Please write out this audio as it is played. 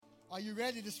Are you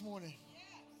ready this morning?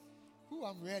 Ooh,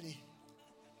 I'm ready.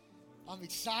 I'm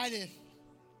excited.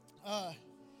 Man,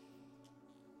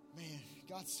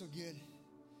 God's so good.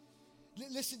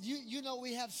 Listen, you know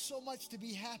we have so much to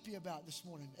be happy about this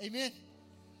morning. Amen.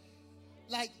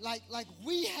 Like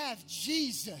we have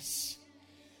Jesus,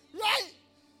 right?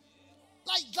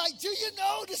 Like, do you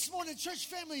know this morning, church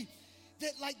family,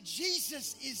 that like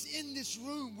Jesus is in this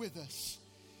room with us?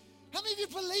 How many of you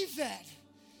believe that?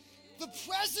 The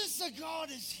presence of God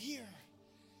is here.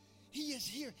 He is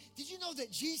here. Did you know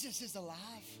that Jesus is alive?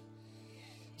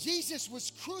 Jesus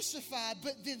was crucified,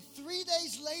 but then 3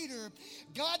 days later,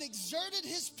 God exerted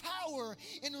his power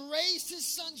and raised his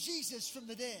son Jesus from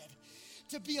the dead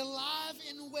to be alive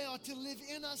and well, to live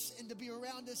in us and to be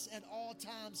around us at all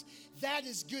times. That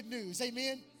is good news.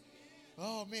 Amen.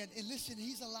 Oh, man. And listen,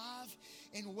 he's alive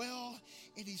and well,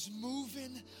 and he's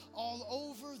moving all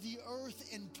over the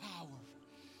earth in power.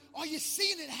 Are you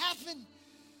seeing it happen?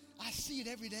 I see it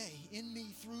every day, in me,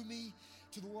 through me,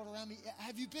 to the world around me.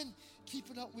 Have you been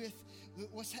keeping up with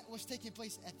what's taking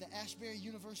place at the Ashbury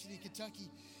University in Kentucky?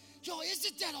 Yo,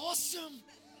 isn't that awesome?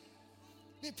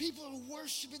 Man, people are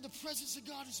worshiping. The presence of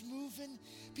God is moving.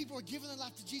 People are giving their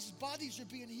life to Jesus. Bodies are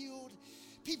being healed.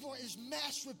 There's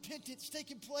mass repentance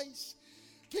taking place.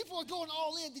 People are going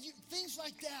all in. Things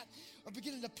like that are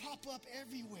beginning to pop up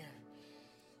everywhere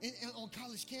on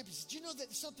college campuses. Do you know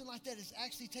that something like that is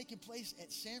actually taking place at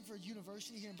Samford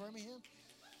University here in Birmingham?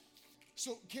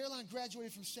 So Caroline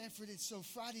graduated from Samford, and so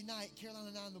Friday night, Caroline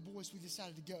and I and the boys, we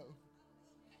decided to go.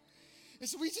 And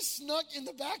so we just snuck in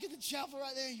the back of the chapel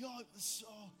right there. Y'all, it was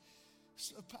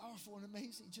so powerful and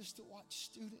amazing just to watch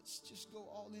students just go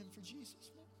all in for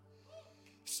Jesus, man.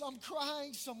 Some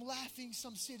crying, some laughing,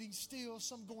 some sitting still,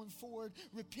 some going forward,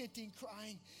 repenting,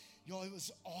 crying. Y'all, it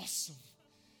was awesome.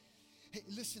 Hey,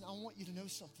 listen, I want you to know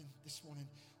something this morning.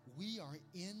 We are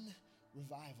in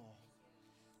revival.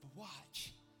 But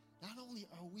watch, not only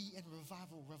are we in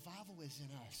revival, revival is in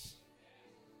us.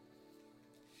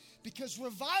 Because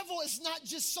revival is not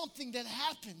just something that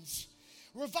happens.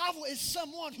 Revival is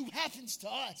someone who happens to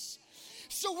us.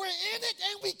 So we're in it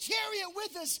and we carry it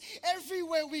with us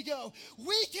everywhere we go.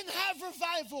 We can have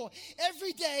revival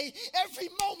every day, every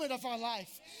moment of our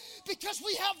life. Because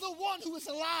we have the one who is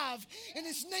alive, and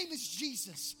his name is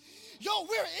Jesus. Yo,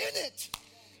 we're in it.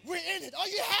 We're in it. Are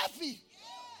you happy?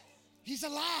 He's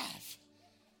alive.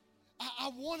 I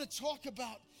want to talk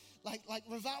about like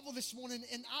revival this morning,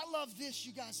 and I love this,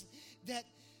 you guys, that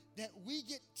we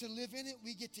get to live in it,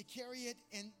 we get to carry it,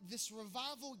 and this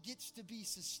revival gets to be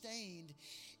sustained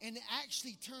and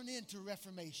actually turn into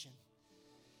reformation.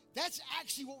 That's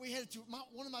actually what we headed to.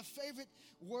 One of my favorite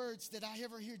words that I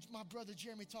ever hear my brother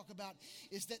Jeremy talk about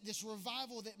is that this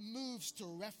revival that moves to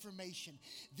reformation,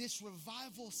 this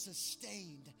revival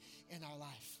sustained in our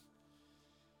life.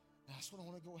 And that's what I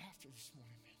want to go after this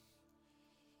morning,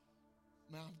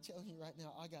 man. Man, I'm telling you right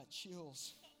now, I got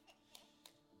chills.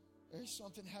 There's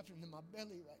something happening in my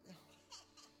belly right now.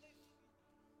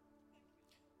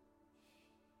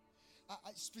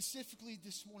 I specifically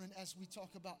this morning, as we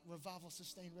talk about revival,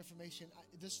 sustained reformation,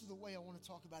 this is the way I want to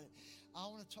talk about it. I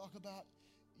want to talk about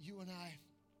you and I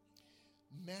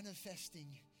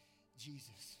manifesting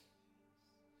Jesus.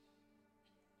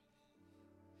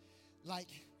 Like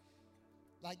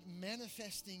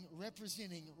manifesting,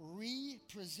 representing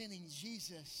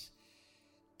Jesus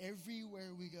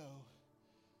everywhere we go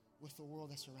with the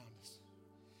world that's around us.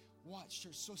 Watch,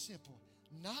 church, so simple.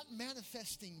 Not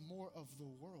manifesting more of the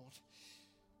world,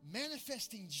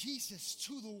 manifesting Jesus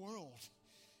to the world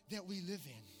that we live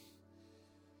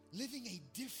in. Living a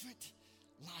different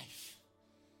life.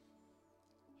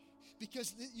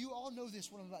 Because you all know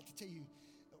this, what I'm about to tell you.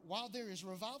 While there is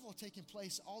revival taking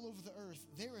place all over the earth,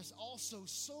 there is also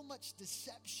so much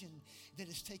deception that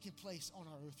is taking place on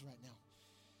our earth right now.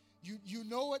 You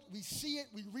know it, we see it,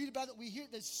 we read about it, we hear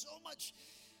it. There's so much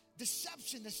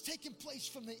deception that's taking place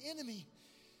from the enemy.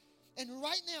 And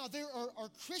right now, there are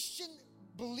Christian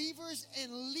believers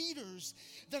and leaders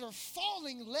that are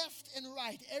falling left and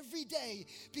right every day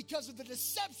because of the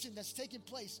deception that's taking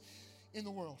place in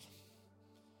the world.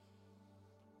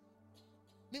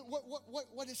 Man,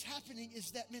 what is happening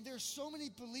is that, man, there are so many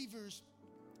believers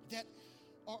that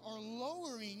are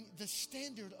lowering the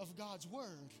standard of God's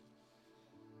word.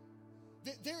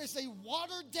 There is a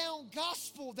watered down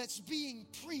gospel that's being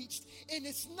preached, and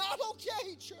it's not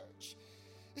okay, church.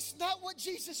 It's not what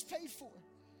Jesus paid for.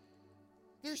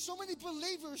 There's so many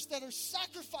believers that are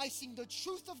sacrificing the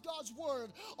truth of God's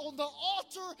word on the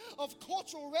altar of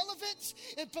cultural relevance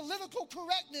and political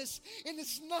correctness, and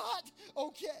it's not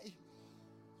okay.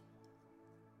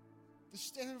 The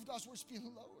standard of God's word is being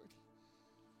lowered.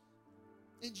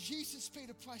 And Jesus paid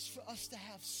a price for us to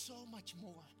have so much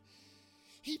more.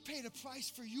 He paid a price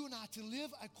for you and I to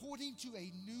live according to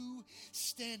a new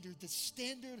standard, the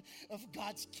standard of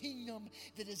God's kingdom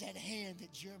that is at hand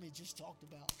that Jeremy just talked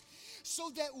about.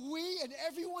 So that we and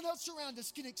everyone else around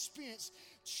us can experience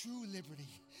true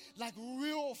liberty, like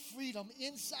real freedom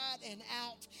inside and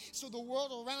out, so the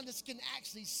world around us can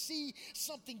actually see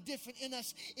something different in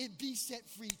us and be set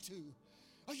free too.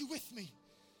 Are you with me?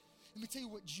 Let me tell you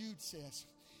what Jude says.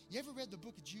 You ever read the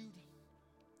book of Jude?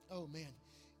 Oh man,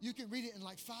 you can read it in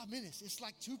like 5 minutes. It's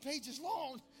like 2 pages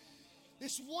long.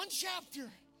 It's one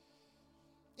chapter.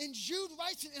 And Jude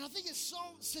writes it, and I think it's so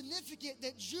significant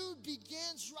that Jude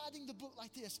begins writing the book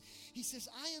like this. He says,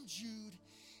 I am Jude,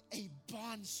 a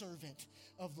bondservant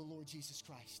of the Lord Jesus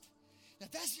Christ. Now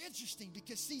that's interesting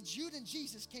because, see, Jude and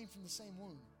Jesus came from the same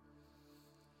womb.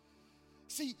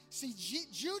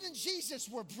 Jude and Jesus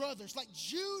were brothers. Like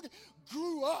Jude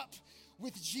grew up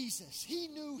with Jesus. He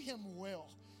knew him well.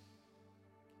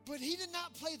 But he did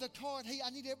not play the card, hey, I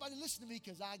need everybody to listen to me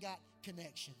because I got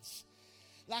connections.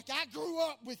 Like I grew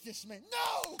up with this man.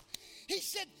 No! He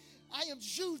said, I am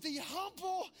Jude, the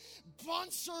humble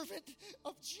bondservant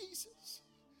of Jesus.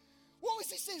 What was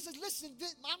he saying? He said, listen,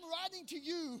 I'm writing to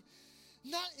you.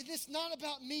 It's not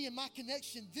about me and my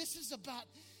connection. This is about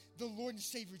the Lord and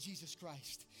Savior Jesus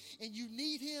Christ. And you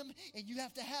need him and you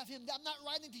have to have him. I'm not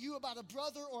writing to you about a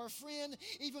brother or a friend,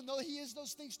 even though he is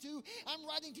those things too. I'm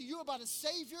writing to you about a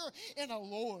Savior and a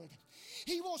Lord.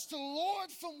 He wants to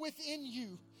Lord from within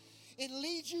you and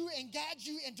lead you and guide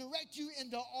you and direct you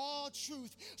into all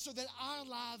truth so that our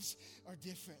lives are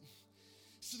different,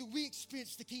 so that we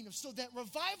experience the kingdom, so that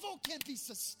revival can be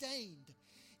sustained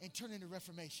and turn into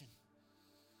reformation.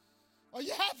 Are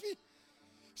you happy?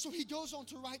 So he goes on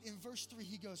to write in verse 3,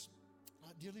 he goes,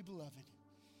 dearly beloved,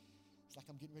 it's like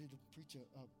I'm getting ready to preach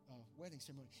a wedding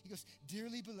ceremony. He goes,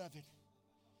 dearly beloved,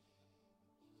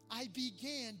 I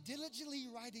began diligently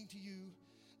writing to you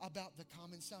about the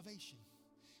common salvation.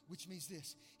 Which means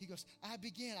this. He goes, I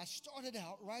started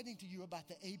out writing to you about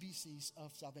the ABCs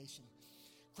of salvation.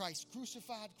 Christ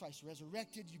crucified, Christ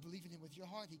resurrected, you believe in him with your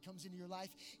heart, he comes into your life,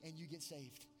 and you get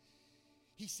saved.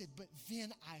 He said, but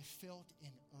then I felt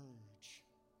an urge.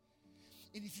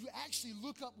 And if you actually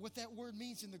look up what that word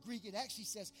means in the Greek, it actually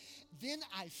says, then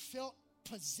I felt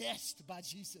possessed by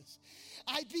Jesus.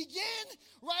 I began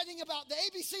writing about the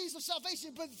ABCs of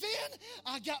salvation, but then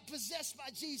I got possessed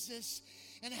by Jesus.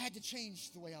 And I had to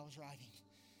change the way I was writing.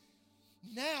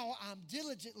 Now I'm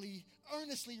diligently,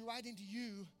 earnestly writing to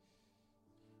you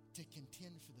to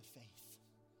contend for the faith.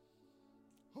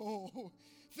 Oh,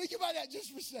 think about that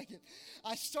just for a second.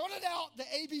 I started out the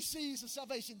ABCs of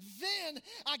salvation. Then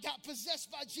I got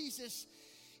possessed by Jesus.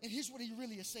 And here's what he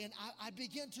really is saying. I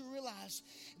began to realize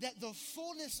that the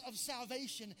fullness of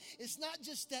salvation is not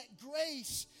just that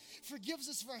grace forgives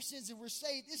us of our sins and we're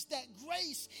saved. It's that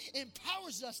grace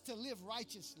empowers us to live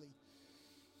righteously.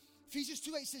 Ephesians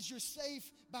 2:8 says you're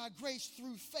saved by grace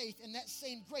through faith, and that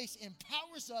same grace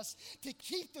empowers us to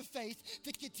keep the faith,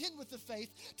 to contend with the faith,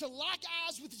 to lock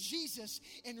eyes with Jesus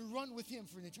and run with him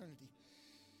for an eternity.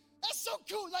 That's so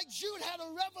cool. Like Jude had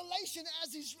a revelation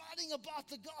as he's writing about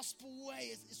the gospel way.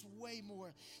 It's way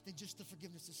more than just the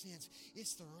forgiveness of sins.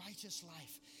 It's the righteous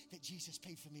life that Jesus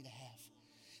paid for me to have.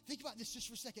 Think about this just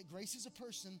for a second. Grace is a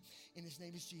person, and his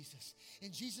name is Jesus.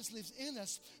 And Jesus lives in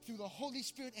us through the Holy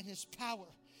Spirit and his power.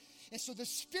 And so the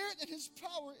Spirit and his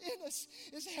power in us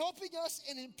is helping us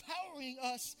and empowering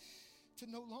us to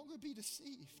no longer be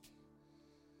deceived,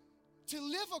 to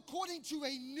live according to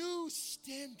a new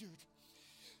standard.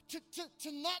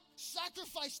 To not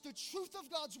sacrifice the truth of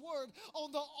God's word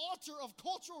on the altar of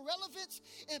cultural relevance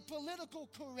and political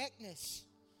correctness.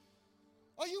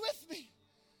 Are you with me?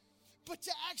 But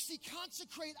to actually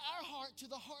consecrate our heart to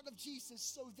the heart of Jesus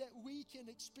so that we can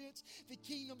experience the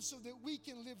kingdom, so that we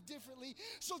can live differently,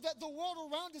 so that the world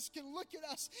around us can look at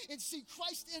us and see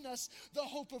Christ in us, the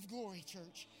hope of glory,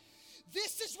 church.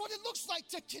 This is what it looks like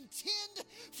to contend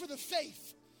for the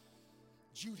faith.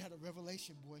 Jude had a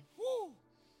revelation, boy. Woo!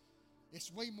 It's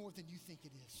way more than you think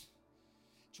it is.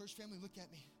 Church family, look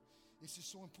at me. This is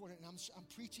so important, and I'm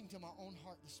preaching to my own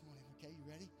heart this morning, okay? You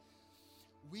ready?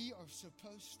 We are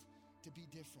supposed to be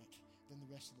different than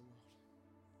the rest of the world.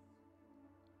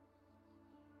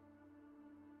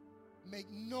 Make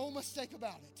no mistake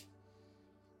about it.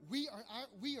 We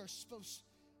are supposed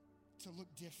to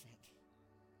look different.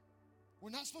 We're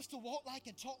not supposed to walk like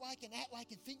and talk like and act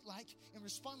like and think like and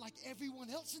respond like everyone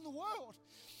else in the world.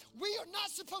 We are not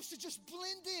supposed to just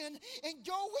blend in and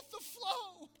go with the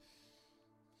flow.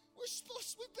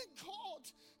 We've been called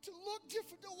to look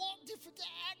different, to walk different, to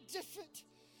act different.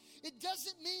 It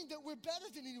doesn't mean that we're better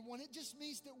than anyone. It just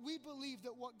means that we believe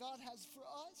that what God has for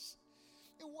us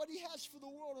and what he has for the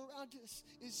world around us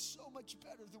is so much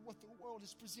better than what the world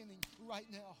is presenting right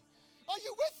now. Are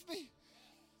you with me?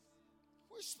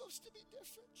 We're supposed to be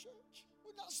different, church.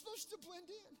 We're not supposed to blend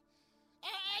in.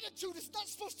 Our attitude is not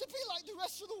supposed to be like the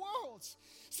rest of the world's.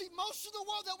 See, most of the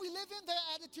world that we live in, their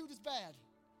attitude is bad.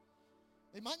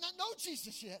 They might not know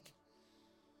Jesus yet.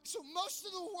 So most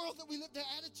of the world that we live, their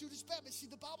attitude is bad. But see,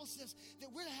 the Bible says that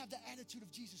we're to have the attitude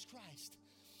of Jesus Christ.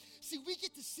 See, we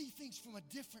get to see things from a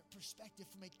different perspective,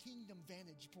 from a kingdom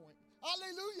vantage point.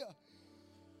 Hallelujah.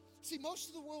 See, most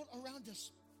of the world around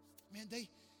us, man, they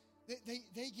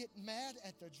get mad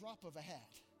at the drop of a hat.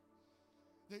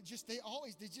 They just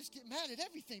get mad at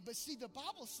everything. But see, the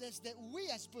Bible says that we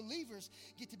as believers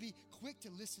get to be quick to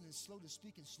listen and slow to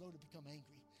speak and slow to become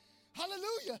angry.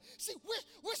 Hallelujah. See,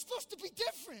 we're supposed to be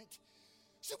different.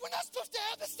 See, we're not supposed to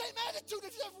have the same attitude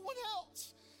as everyone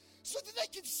else so that they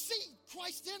can see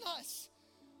Christ in us.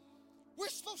 We're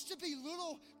supposed to be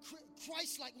little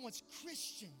Christ-like ones,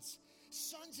 Christians,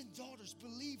 sons and daughters,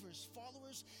 believers,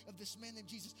 followers of this man named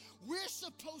Jesus. We're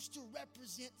supposed to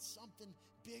represent something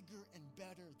bigger and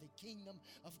better, the kingdom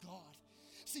of God.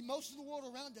 See, most of the world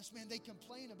around us, man, they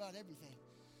complain about everything.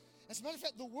 As a matter of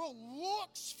fact, the world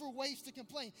looks for ways to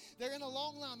complain. They're in a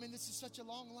long line. Man, this is such a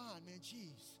long line, man.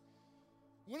 Jeez.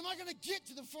 When am I going to get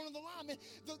to the front of the line, man?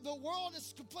 The world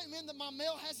is complaining, man, that my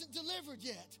mail hasn't delivered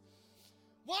yet.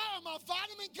 Why are my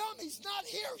vitamin gummies not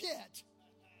here yet?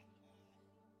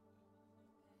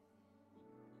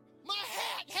 My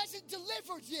hat hasn't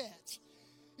delivered yet.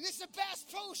 And it's a Bass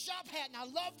Pro Shop hat, and I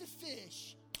love to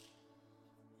fish.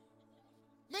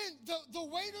 Man, the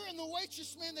waiter and the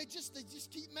waitress, man, they just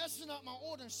keep messing up my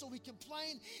order. So we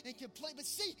complain and complain. But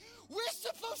see, we're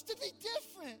supposed to be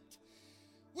different.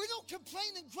 We don't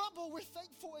complain and grumble. We're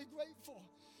thankful and grateful.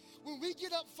 When we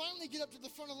finally get up to the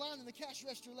front of the line, and the cash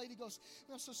register lady goes,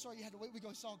 "I'm so sorry you had to wait." We go,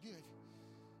 "It's all good.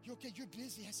 You're okay. You're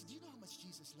busy." I said, "Do you know how much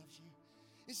Jesus loves you?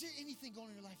 Is there anything going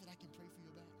on in your life that I can pray for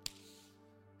you about?"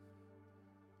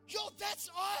 Yo, that's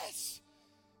us.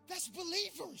 That's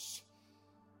believers.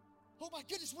 Oh my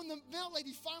goodness, when the mail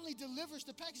lady finally delivers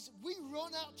the package, we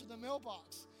run out to the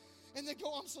mailbox. And they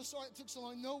go, "I'm so sorry it took so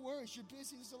long." "No worries, you're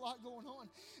busy. There's a lot going on.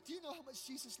 Do you know how much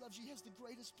Jesus loves you? He has the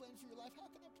greatest plan for your life. How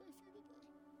can I pray for you today?"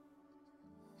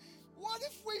 What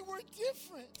if we were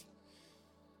different?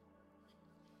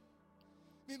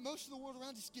 I mean, most of the world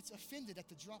around us gets offended at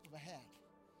the drop of a hat.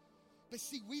 But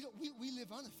see, we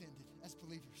live unoffended as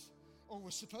believers, or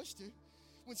we're supposed to.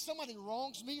 When somebody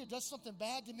wrongs me or does something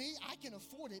bad to me, I can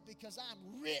afford it because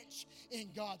I'm rich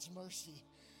in God's mercy.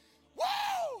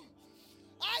 Woo!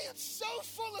 I am so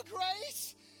full of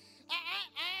grace.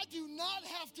 I do not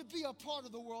have to be a part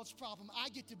of the world's problem. I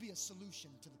get to be a solution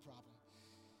to the problem.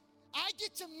 I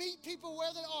get to meet people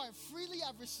where they are. Freely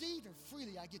I've received, and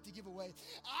freely I get to give away.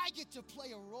 I get to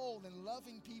play a role in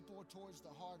loving people towards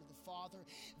the heart of the Father.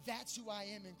 That's who I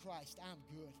am in Christ. I'm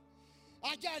good.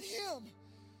 I got him.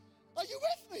 Are you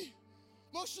with me?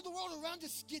 Most of the world around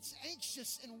us gets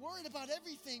anxious and worried about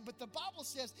everything. But the Bible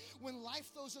says when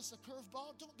life throws us a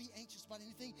curveball, don't be anxious about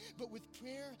anything. But with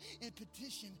prayer and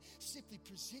petition, simply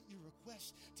present your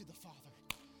request to the Father.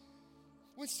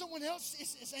 When someone else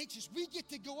is anxious, we get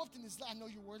to go up to this. "I know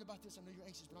you're worried about this. I know you're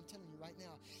anxious, but I'm telling you right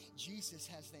now, Jesus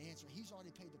has the answer. He's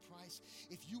already paid the price.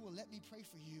 If you will let me pray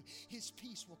for you, his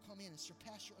peace will come in and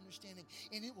surpass your understanding,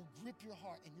 and it will grip your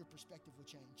heart, and your perspective will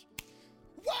change."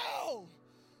 Wow!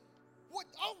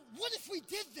 What if we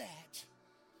did that?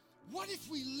 What if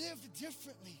we lived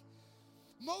differently?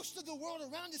 Most of the world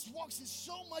around us walks in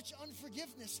so much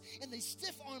unforgiveness, and they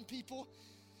stiff-arm people,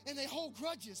 and they hold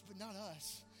grudges, but not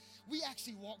us. We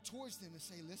actually walk towards them and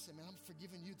say, "Listen, man, I'm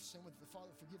forgiving you the same way that the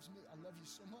Father forgives me. I love you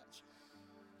so much."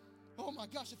 Oh my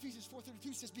gosh, Ephesians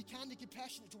 4:32 says, "Be kind and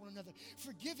compassionate to one another,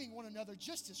 forgiving one another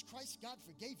just as Christ God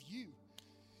forgave you."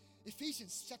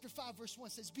 Ephesians chapter 5 verse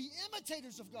 1 says, "Be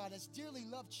imitators of God as dearly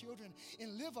loved children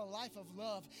and live a life of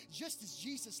love just as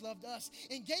Jesus loved us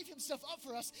and gave himself up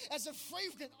for us as a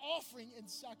fragrant offering and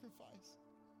sacrifice."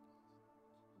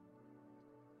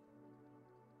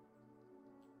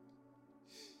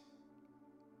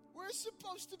 We're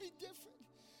supposed to be different.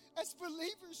 As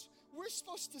believers, we're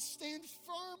supposed to stand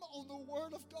firm on the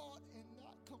word of God and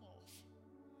not come off.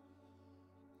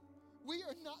 We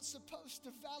are not supposed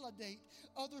to validate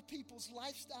other people's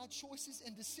lifestyle choices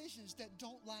and decisions that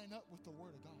don't line up with the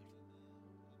word of God.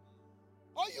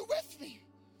 Are you with me?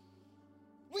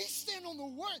 We stand on the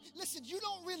word. Listen, you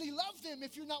don't really love them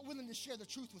if you're not willing to share the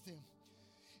truth with them.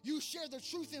 You share the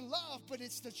truth in love, but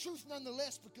it's the truth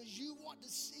nonetheless because you want to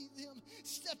see them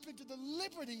step into the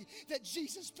liberty that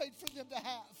Jesus paid for them to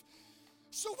have.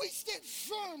 So we stand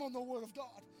firm on the Word of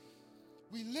God.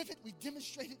 We live it, we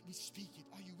demonstrate it, we speak it.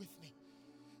 Are you with me?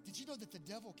 Did you know that the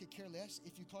devil could care less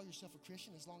if you call yourself a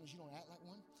Christian as long as you don't act like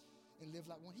one and live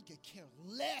like one? He could care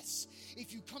less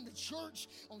if you come to church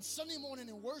on Sunday morning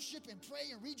and worship and pray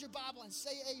and read your Bible and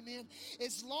say amen,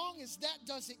 as long as that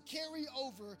doesn't carry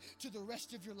over to the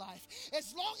rest of your life.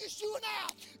 As long as you and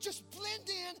I just blend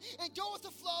in and go with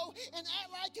the flow and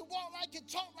act like and walk like and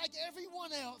talk like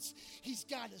everyone else, he's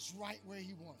got us right where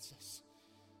he wants us.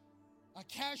 A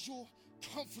casual,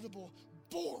 comfortable,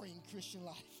 boring Christian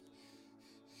life.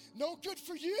 No good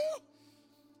for you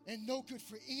and no good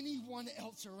for anyone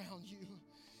else around you.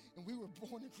 And we were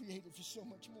born and created for so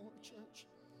much more, church.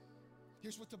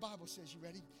 Here's what the Bible says. You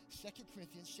ready? 2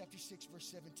 Corinthians chapter 6, verse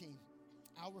 17.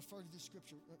 I'll refer to this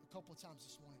scripture a couple of times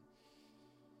this morning.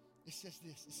 It says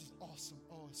this. This is awesome.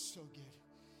 Oh, it's so good.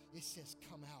 It says,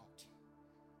 come out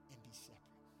and be separate.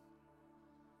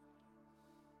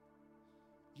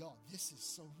 Y'all, this is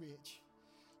so rich.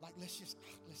 Like, let's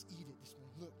eat it this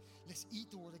morning. Look, let's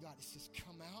eat the Word of God. It says,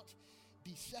 come out,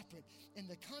 be separate. And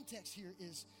the context here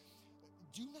is,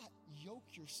 do not yoke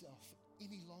yourself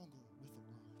any longer with the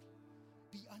world.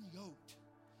 Be unyoked.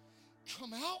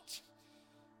 Come out,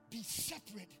 be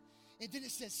separate. And then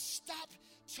it says, stop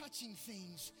touching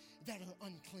things that are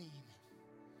unclean.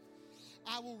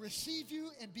 I will receive you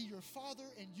and be your father,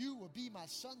 and you will be my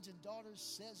sons and daughters,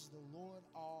 says the Lord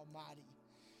Almighty.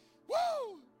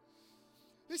 Woo!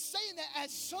 It's saying that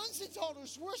as sons and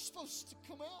daughters, we're supposed to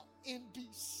come out and be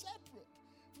separate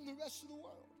from the rest of the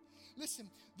world. Listen,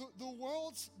 the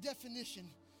world's definition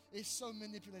is so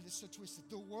manipulated, so twisted.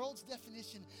 The world's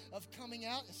definition of coming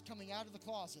out is coming out of the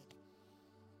closet.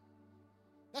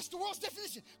 That's the world's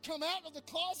definition. Come out of the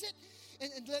closet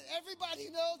and let everybody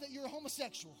know that you're a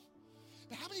homosexual.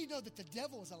 But how many of you know that the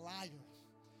devil is a liar?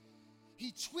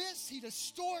 He twists, he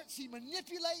distorts, he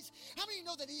manipulates. How many of you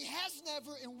know that he has never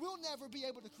and will never be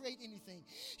able to create anything?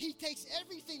 He takes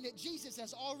everything that Jesus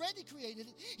has already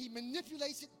created, he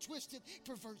manipulates it, twists it,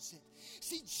 perverts it.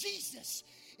 See, Jesus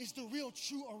is the real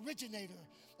true originator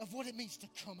of what it means to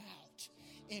come out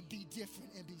and be different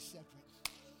and be separate.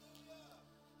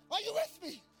 Are you with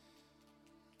me?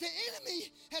 The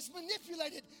enemy has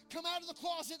manipulated, come out of the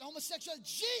closet, homosexual.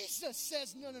 Jesus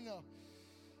says, no.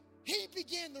 He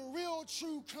began the real,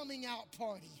 true coming out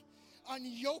party.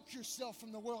 Unyoke yourself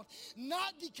from the world,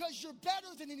 not because you're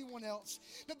better than anyone else,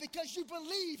 but because you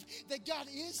believe that God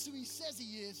is who he says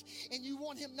he is, and you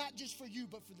want him not just for you,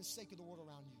 but for the sake of the world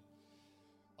around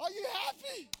you. Are you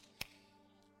happy?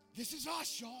 This is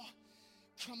us, y'all.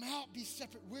 Come out, be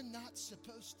separate. We're not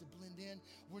supposed to blend in.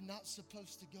 We're not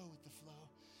supposed to go with the flow.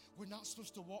 We're not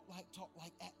supposed to walk like, talk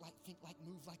like, act like, think like,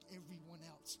 move like everyone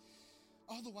else.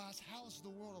 Otherwise, how is the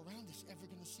world around us ever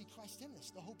going to see Christ in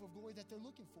us, the hope of glory that they're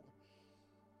looking for?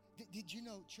 Did you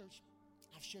know, church,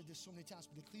 I've shared this so many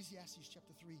times, but Ecclesiastes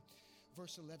chapter 3,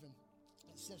 verse 11,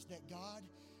 it says that God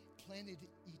planted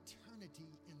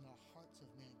eternity in the hearts of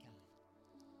mankind.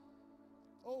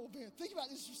 Oh, man, think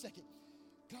about this for a second.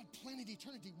 God planted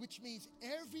eternity, which means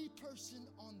every person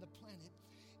on the planet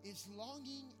is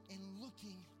longing and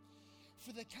looking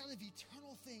for the kind of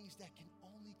eternal things that can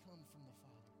only come from the Father.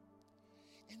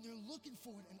 And they're looking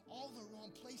for it in all the wrong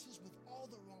places with all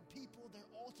the wrong people.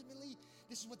 They're ultimately,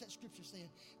 this is what that scripture's saying,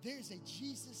 there's a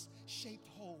Jesus-shaped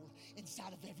hole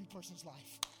inside of every person's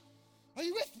life. Are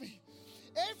you with me?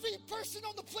 Every person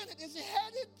on the planet is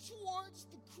headed towards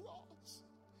the cross.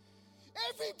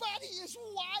 Everybody is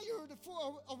wired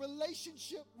for a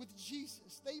relationship with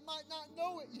Jesus. They might not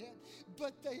know it yet,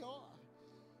 but they are.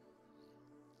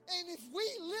 And if we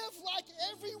live like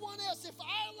everyone else, if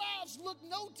our lives look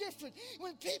no different,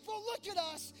 when people look at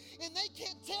us and they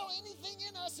can't tell anything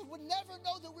in us and would never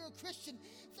know that we're a Christian,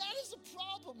 that is a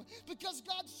problem because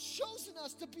God's chosen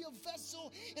us to be a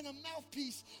vessel and a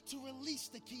mouthpiece to release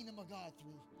the kingdom of God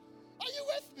through. Are you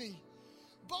with me?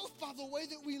 Both by the way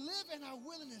that we live and our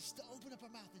willingness to open up our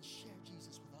mouth and share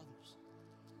Jesus with others.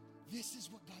 This is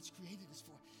what God's created us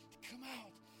for. To come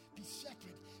out, be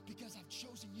separate, because I've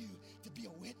chosen you to be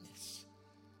a witness.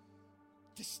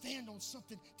 To stand on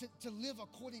something, to live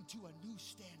according to a new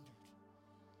standard.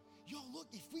 Y'all, look,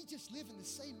 if we just live in the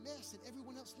same mess that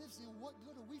everyone else lives in, what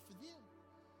good are we for them?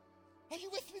 Are you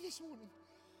with me this morning?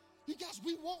 You guys,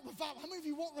 we want revival. How many of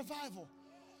you want revival?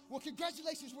 Well,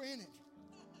 congratulations, we're in it.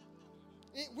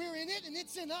 We're in it and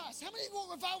it's in us. How many of you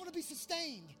want revival to be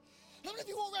sustained? How many of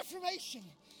you want reformation?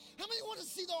 How many want to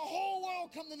see the whole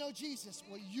world come to know Jesus?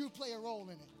 Well, you play a role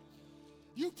in it.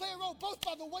 You play a role both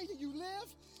by the way that you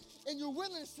live and your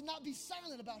willingness to not be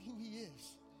silent about who he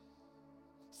is.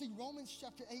 See, Romans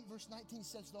chapter 8, verse 19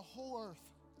 says the whole earth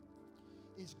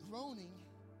is groaning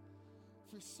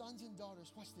for sons and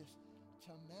daughters, watch this,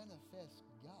 to manifest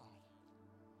God.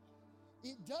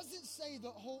 It doesn't say the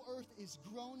whole earth is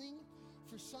groaning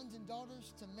for sons and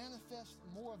daughters to manifest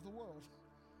more of the world.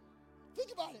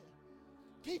 Think about it.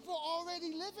 People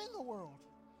already live in the world.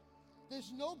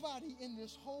 There's nobody in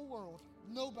this whole world,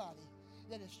 nobody,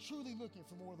 that is truly looking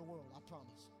for more of the world, I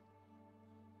promise.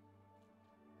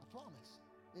 I promise.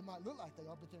 It might look like they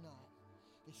are, but they're not.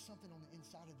 There's something on the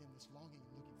inside of them that's longing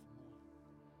and looking for more.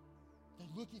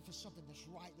 They're looking for something that's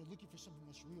right. They're looking for something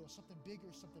that's real, something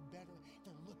bigger, something better.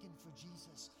 They're looking for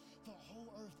Jesus. The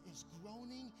whole earth is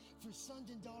groaning for sons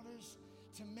and daughters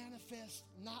to manifest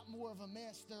not more of a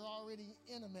mess. They're already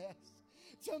in a mess.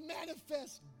 To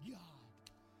manifest God.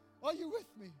 Are you with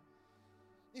me?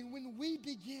 And when we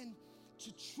begin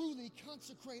to truly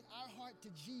consecrate our heart to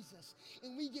Jesus,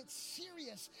 and we get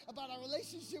serious about our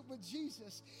relationship with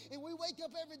Jesus, and we wake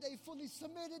up every day fully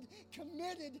submitted,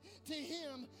 committed to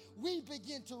him, we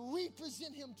begin to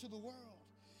represent him to the world.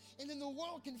 And then the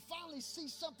world can finally see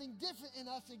something different in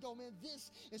us and go, man,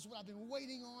 this is what I've been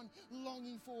waiting on,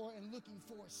 longing for, and looking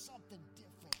for, something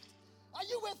different. Are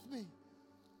you with me?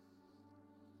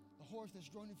 The whole earth is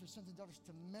groaning for sons and daughters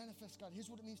to manifest God. Here's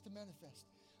what it means to manifest.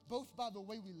 Both by the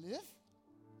way we live,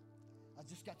 I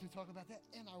just got to talk about that,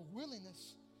 and our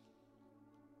willingness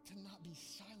to not be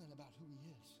silent about who he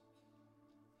is.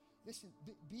 Listen,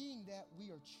 being that we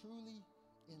are truly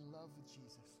in love with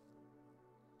Jesus,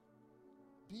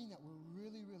 being that we're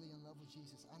really, really in love with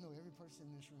Jesus, I know every person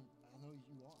in this room, I know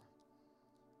you are.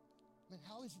 Man,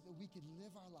 how is it that we could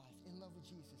live our life in love with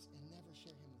Jesus and never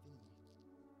share him with anyone?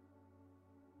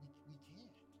 We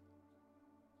can't.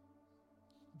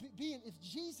 Being, if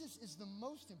Jesus is the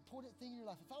most important thing in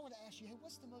your life, if I were to ask you, hey,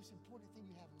 what's the most important thing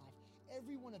you have in life?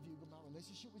 Every one of you go, my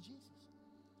relationship with Jesus.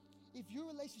 If your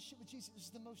relationship with Jesus is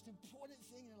the most important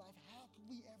thing in your life, how can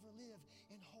we ever live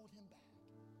and hold him back?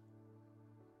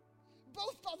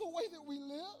 Both by the way that we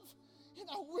live and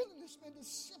our willingness, man, to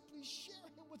simply share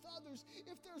him with others.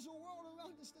 If there's a world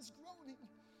around us that's groaning,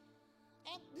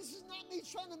 this is not me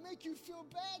trying to make you feel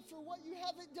bad for what you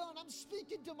haven't done. I'm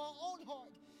speaking to my own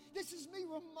heart. This is me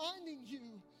reminding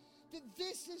you that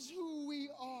this is who we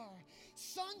are.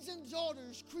 Sons and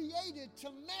daughters created to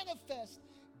manifest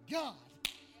God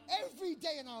every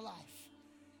day in our life.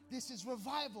 This is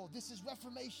revival. This is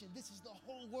reformation. This is the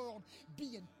whole world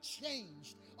being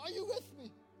changed. Are you with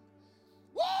me?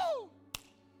 Woo!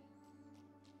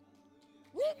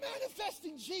 We're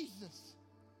manifesting Jesus.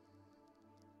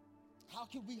 How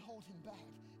can we hold him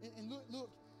back? And look,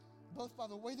 both by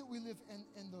the way that we live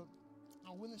and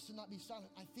our willingness to not be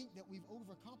silent, I think that we've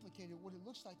overcomplicated what it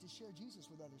looks like to share Jesus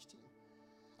with others too.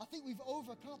 I think we've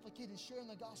overcomplicated sharing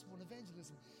the gospel and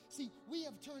evangelism. See, we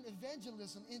have turned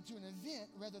evangelism into an event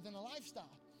rather than a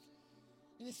lifestyle.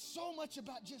 And it's so much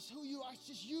about just who you are. It's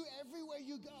just you everywhere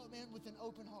you go, man, with an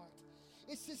open heart.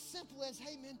 It's as simple as,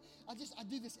 hey, man, I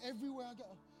do this everywhere I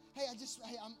go. Hey, I'm just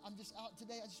out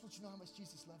today. I just want you to know how much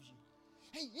Jesus loves you.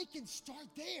 Hey, it can start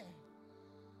there.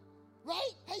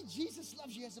 Right? Hey, Jesus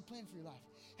loves you, has a plan for your life.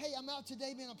 Hey, I'm out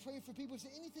today, man. I'm praying for people. Is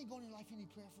there anything going in your life you need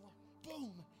prayer for?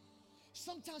 Boom.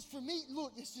 Sometimes for me,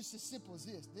 look, it's just as simple as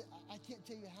this. I can't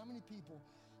tell you how many people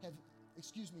have,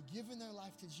 given their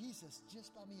life to Jesus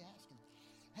just by me asking.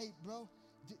 Hey, bro,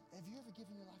 have you ever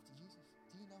given your life to Jesus?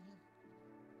 Do you know him?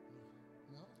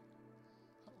 No?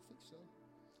 I don't think so.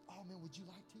 Oh, man, would you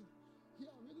like to?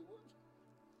 Yeah, I really would.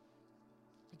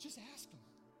 But just ask him.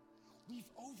 We've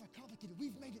overcomplicated.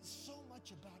 We've made it so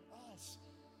much about us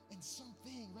and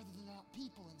something rather than about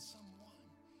people and someone.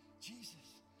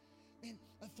 Jesus. And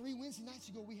 3 Wednesday nights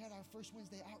ago, we had our first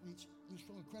Wednesday outreach. It was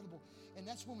so incredible. And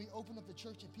that's when we opened up the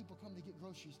church and people come to get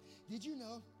groceries. Did you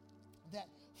know that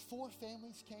 4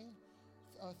 families came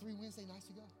 3 Wednesday nights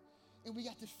ago? And we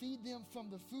got to feed them from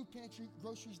the food pantry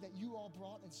groceries that you all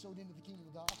brought and sowed into the kingdom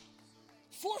of God.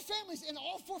 4 families, and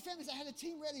all 4 families, I had a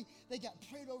team ready. They got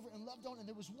prayed over and loved on, and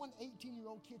there was one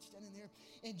 18-year-old kid standing there,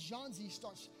 and John Z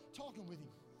starts talking with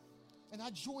him. And I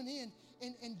join in,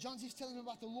 and John Z's telling him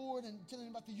about the Lord and telling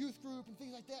him about the youth group and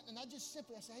things like that. And I say,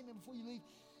 hey, man, before you leave,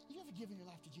 have you ever given your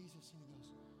life to Jesus? And he goes,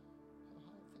 oh,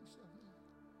 I don't think so, man.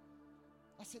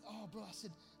 I said, oh, bro, I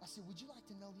said, would you like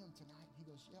to know him tonight? And he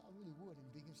goes, yeah, I really would, and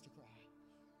begins to cry.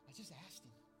 I just asked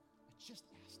him.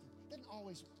 It doesn't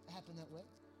always happen that way.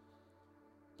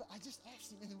 But I just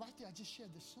asked him, and then right there, I just shared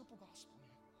the simple gospel,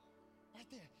 man. Right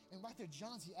there. And right there,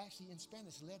 John Z actually in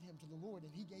Spanish led him to the Lord,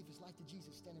 and he gave his life to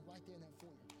Jesus standing right there in that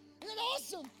foyer. Isn't that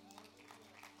awesome?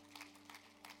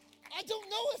 I don't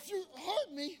know if you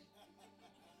heard me.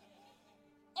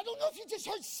 I don't know if you just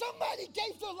heard somebody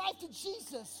gave their life to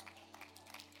Jesus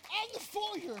on the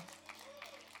foyer.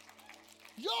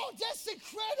 Y'all, that's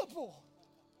incredible.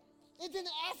 And then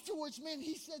afterwards, man,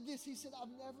 he said this. He said,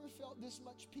 I've never felt this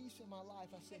much peace in my life.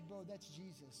 I said, bro, that's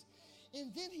Jesus.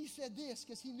 And then he said this,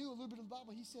 because he knew a little bit of the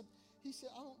Bible. He said,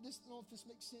 I don't know if this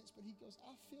makes sense, but he goes,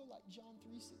 I feel like John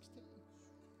 3:16.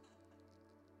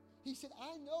 He said,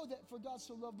 I know that for God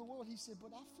so loved the world. He said,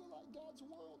 but I feel like God's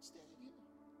world standing here.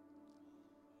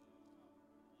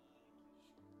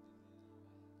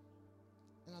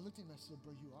 And I looked at him and I said,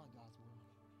 bro, you are God's world.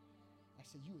 I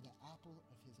said, you are the apple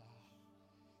of his eye.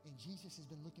 And Jesus has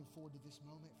been looking forward to this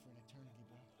moment for an eternity,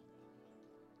 bro.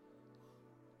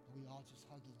 And we all just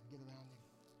hug him, get around him.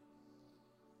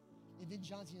 And then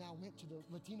Johnsy and I went to the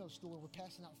Latino store. We're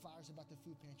passing out flyers about the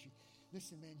food pantry.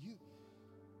 Listen, man, you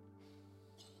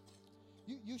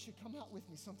should come out with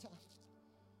me sometime.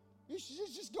 You should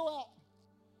just go out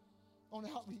on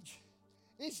outreach.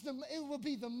 It will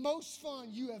be the most fun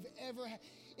you have ever had.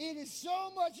 It is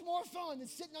so much more fun than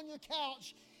sitting on your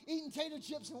couch eating tater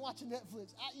chips and watching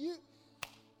Netflix.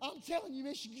 I'm telling you,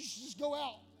 man, you should just go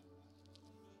out.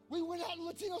 We went out to the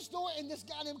Latino store, and this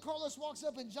guy named Carlos walks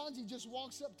up, and Johnsy just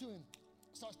walks up to him,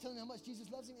 starts telling him how much Jesus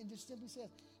loves him, and just simply says,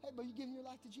 hey, bro, you giving your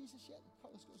life to Jesus yet?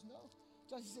 Carlos goes, no.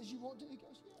 Johnsy says, you won't do it? He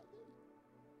goes, yeah, I do.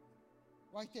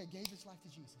 Right there, gave his life to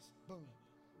Jesus. Boom.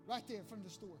 Right there in front of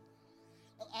the store.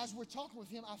 As we're talking with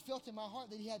him, I felt in my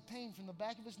heart that he had pain from the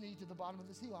back of his knee to the bottom of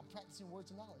his heel. I'm practicing words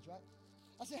of knowledge, right?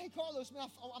 I said, hey, Carlos, man,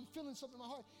 I'm feeling something in my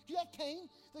heart. Do you have pain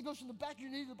that goes from the back of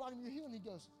your knee to the bottom of your heel? And he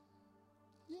goes,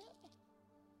 yeah.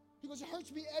 He goes, it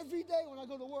hurts me every day when I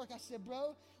go to work. I said,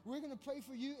 bro, we're going to pray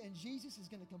for you, and Jesus is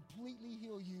going to completely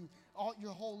heal you,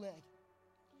 your whole leg.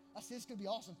 I said, it's going to be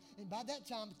awesome. And by that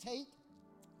time, Tate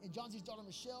and Johnsy's daughter,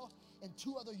 Michelle, and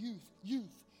 2 other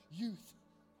youth.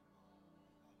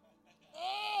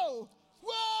 Oh,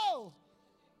 whoa!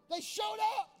 They showed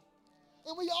up,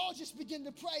 and we all just began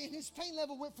to pray, and his pain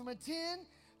level went from a 10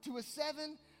 to a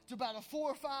 7 to about a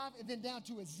 4 or 5, and then down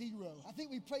to a 0. I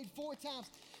think we prayed 4 times.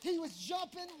 He was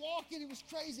jumping, walking. It was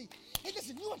crazy. Hey,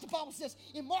 listen, you know what the Bible says?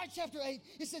 In Mark chapter 8,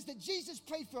 it says that Jesus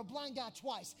prayed for a blind guy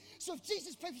twice. So if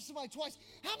Jesus prayed for somebody twice,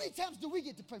 how many times do we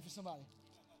get to pray for somebody?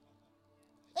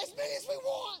 As many as we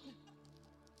want.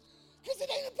 Because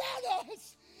it ain't about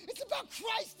us. It's about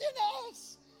Christ in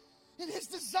us and his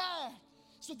desire.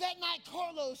 So that night,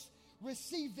 Carlos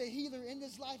received the healer in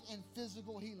his life and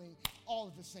physical healing all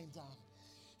at the same time.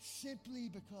 Simply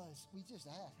because we just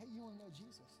asked, hey, you want to know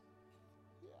Jesus?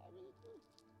 Yeah, I really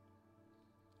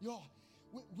do. Y'all,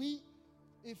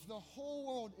 if the whole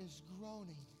world is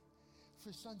groaning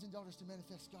for sons and daughters to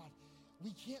manifest God,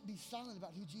 we can't be silent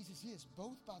about who Jesus is,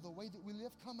 both by the way that we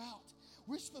live. Come out.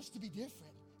 We're supposed to be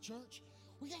different, church.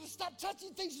 We got to stop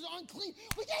touching things that are unclean.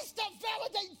 We got to stop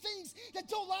validating things that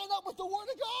don't line up with the Word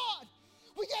of God.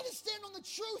 We got to stand on the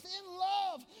truth in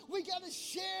love. We got to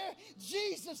share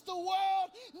Jesus. The world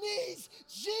needs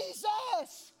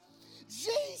Jesus.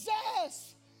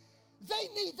 Jesus. They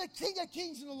need the King of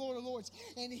Kings and the Lord of Lords.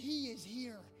 And he is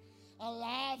here,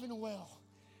 alive and well.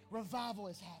 Revival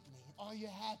is happening. Are you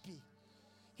happy?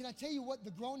 Can I tell you what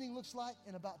the groaning looks like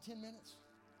in about 10 minutes?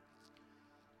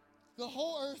 The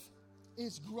whole earth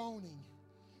is groaning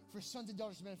for sons and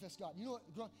daughters to manifest God. You know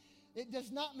what? It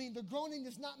does not mean, the groaning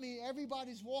does not mean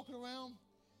everybody's walking around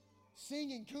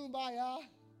singing Kumbaya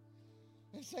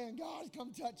and saying, God,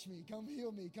 come touch me, come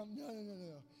heal me, come, no.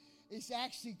 It's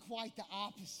actually quite the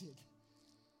opposite.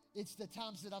 It's the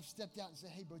times that I've stepped out and said,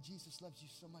 hey, bro, Jesus loves you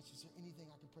so much. Is there anything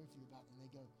I can pray for you about? And they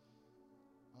go,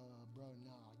 bro,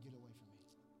 no, get away from me.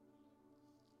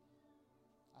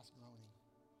 That's groaning.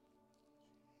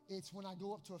 It's when I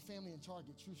go up to a family in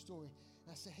Target, true story, and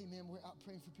I say, hey, man, we're out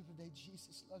praying for people today.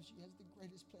 Jesus loves you. He has the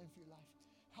greatest plan for your life.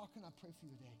 How can I pray for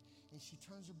you today? And she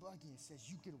turns her buggy and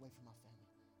says, you get away from my family,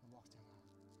 and walks down the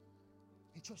aisle.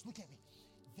 Hey, church, look at me.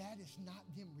 That is not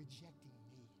them rejecting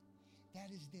me. That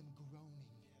is them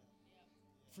groaning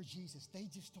for Jesus. They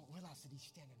just don't realize that he's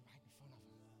standing right in front of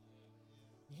them,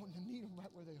 wanting to meet them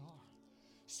right where they are.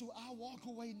 So I walk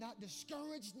away not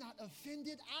discouraged, not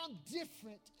offended. I'm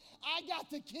different. I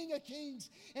got the King of Kings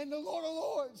and the Lord of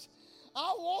Lords.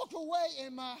 I walk away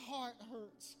and my heart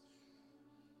hurts.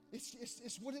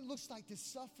 It's what it looks like to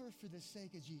suffer for the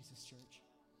sake of Jesus, church.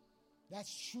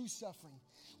 That's true suffering.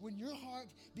 When your heart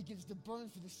begins to burn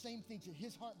for the same things that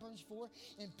his heart burns for,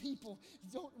 and people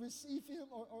don't receive him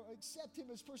or accept him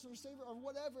as personal savior or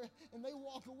whatever, and they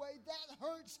walk away, that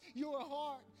hurts your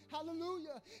heart.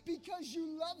 Hallelujah. Because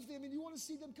you love them and you want to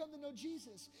see them come to know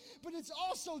Jesus. But it's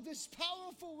also this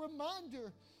powerful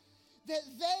reminder that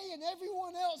they and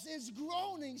everyone else is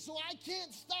groaning, so I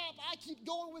can't stop. I keep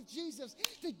going with Jesus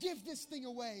to give this thing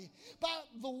away by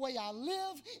the way I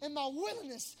live and my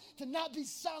willingness to not be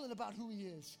silent about who he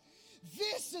is.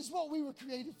 This is what we were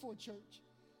created for, church.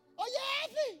 Are you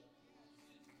happy?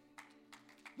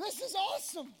 This is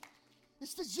awesome.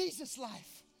 It's the Jesus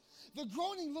life. The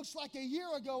groaning looks like a year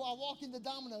ago I walk into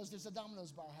Domino's. There's a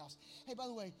Domino's by our house. Hey, by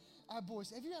the way, our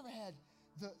boys, have you ever had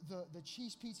the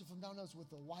cheese pizza from Domino's with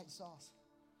the white sauce?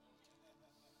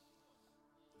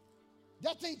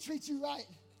 That thing treats you right.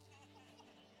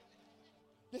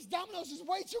 This Domino's is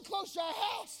way too close to our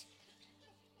house.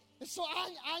 And so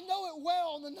I know it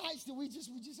well on the nights that we just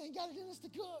ain't got it in us to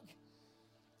cook.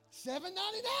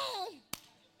 $7.99.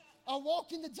 I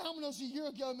walked into Domino's a year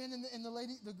ago, man, and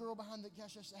the girl behind the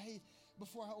cashier said, hey,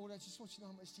 before I order, I just want you to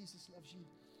know how much Jesus loves you.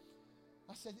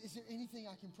 I said, is there anything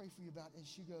I can pray for you about? And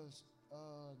she goes,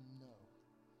 no.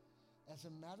 As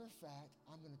a matter of fact,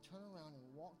 I'm going to turn around and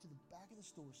walk to the back of the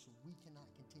store so we cannot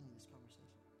continue this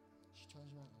conversation. She turns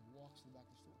around and walks to the back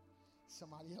of the store.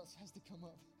 Somebody else has to come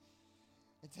up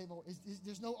and tell me,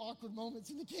 there's no awkward moments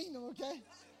in the kingdom, okay?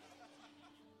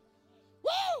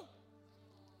 Woo!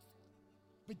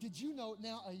 But did you know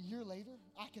now a year later,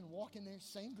 I can walk in there,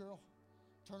 same girl,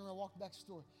 turn around, walk back to the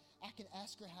store. I can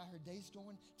ask her how her day's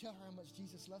going, tell her how much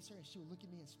Jesus loves her, and she'll look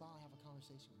at me and smile and have a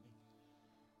conversation with me.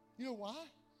 You know why?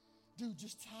 Dude,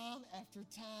 just time after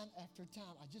time after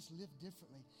time, I just live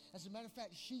differently. As a matter of fact,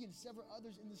 she and several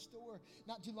others in the store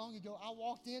not too long ago, I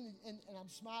walked in and I'm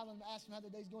smiling and asking how their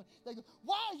day's going. They go,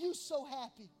 why are you so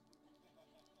happy?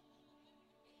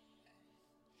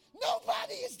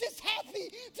 Nobody is this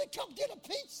happy to come get a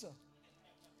pizza.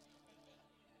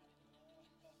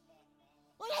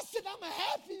 When I said I'm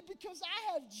happy because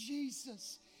I have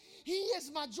Jesus. He is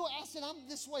my joy. I said I'm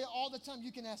this way all the time.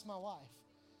 You can ask my wife.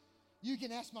 You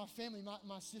can ask my family.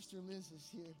 My sister Liz is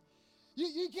here.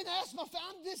 You can ask my family.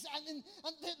 I'm this. And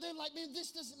they're like, man,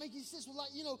 this doesn't make any sense. Well, like,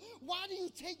 why do you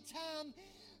take time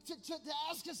to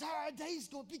ask us how our day's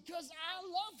going? Because I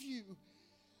love you.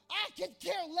 I could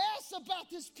care less about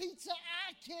this pizza.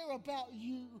 I care about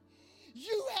you.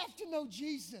 You have to know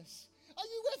Jesus. Are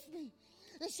you with me?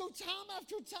 And so time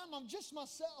after time, I'm just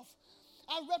myself.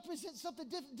 I represent something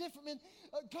different, man.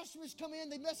 Customers come in,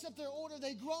 they mess up their order,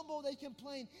 they grumble, they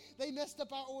complain. They messed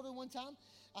up our order one time.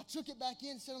 I took it back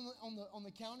in, set it on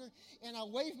the counter, and I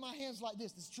waved my hands like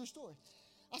this. This is a true story.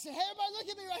 I said, hey, everybody, look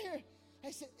at me right here.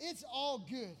 I said, it's all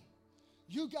good.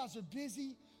 You guys are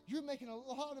busy. You're making a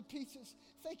lot of pizzas.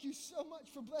 Thank you so much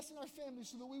for blessing our family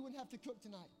so that we wouldn't have to cook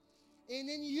tonight. And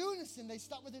in unison, they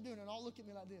stop what they're doing and all look at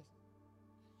me like this.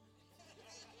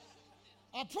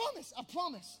 I promise.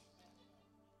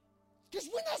 Because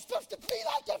we're not supposed to be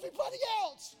like everybody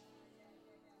else.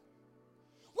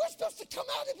 We're supposed to come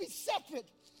out and be separate.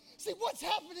 See, what's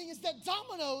happening is that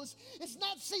Domino's is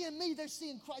not seeing me, they're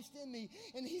seeing Christ in me,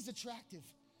 and he's attractive.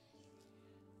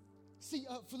 See,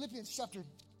 Philippians chapter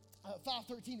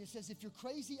 5:13, it says, if you're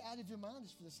crazy out of your mind,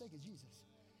 it's for the sake of Jesus.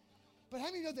 But how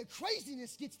many know that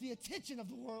craziness gets the attention of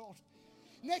the world?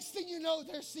 Next thing you know,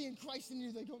 they're seeing Christ in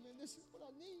you. They go, man, this is what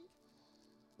I need.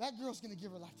 That girl's going to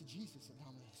give her life to Jesus at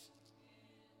Domino's.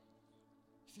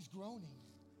 She's groaning.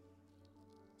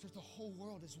 Church, the whole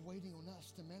world is waiting on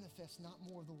us to manifest not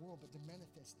more of the world, but to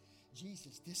manifest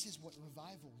Jesus. This is what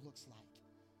revival looks like.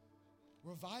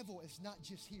 Revival is not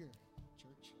just here,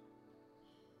 church.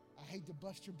 I hate to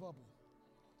bust your bubble.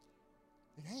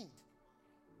 It ain't.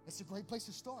 It's a great place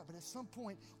to start, but at some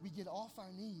point we get off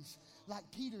our knees like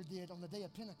Peter did on the day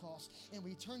of Pentecost, and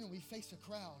we turn and we face a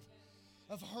crowd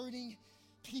of hurting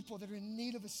people that are in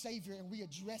need of a Savior, and we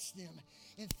address them,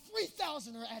 and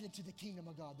 3,000 are added to the kingdom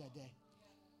of God that day.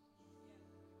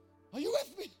 Are you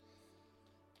with me?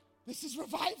 This is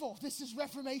revival. This is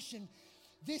reformation.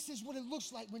 This is what it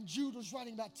looks like when Jude was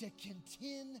writing about to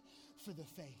contend for the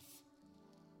faith.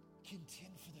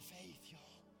 Contend for the faith, y'all.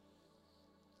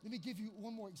 Let me give you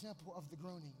one more example of the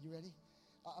groaning. You ready?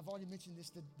 I've already mentioned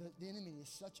this. The enemy is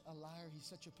such a liar. He's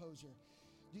such a poser.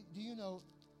 Do you know,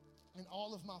 in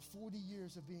all of my 40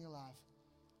 years of being alive,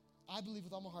 I believe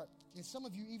with all my heart, and some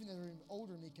of you even that are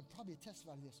older than me can probably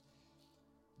testify to this,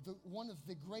 one of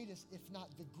the greatest, if not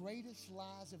the greatest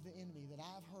lies of the enemy that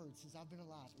I've heard since I've been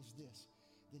alive is this,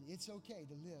 that it's okay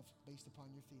to live based upon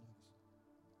your feelings.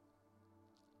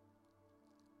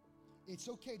 It's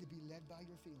okay to be led by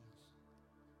your feelings.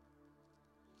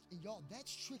 And y'all,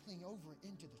 that's trickling over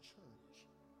into the church.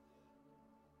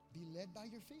 Be led by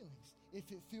your feelings.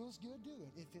 If it feels good, do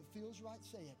it. If it feels right,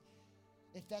 say it.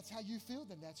 If that's how you feel,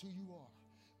 then that's who you are.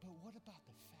 But what about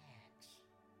the facts?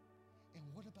 And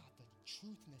what about the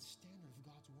truth and the standard of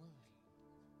God's word?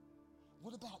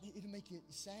 What about it'll make you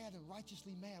sad and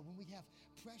righteously mad when we have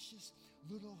precious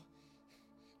little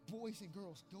boys and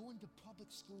girls going to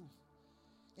public school,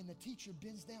 and the teacher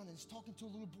bends down and is talking to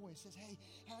a little boy and says, hey,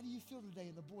 how do you feel today?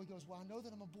 And the boy goes, well, I know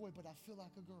that I'm a boy, but I feel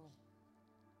like a girl.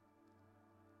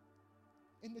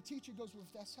 And the teacher goes, well,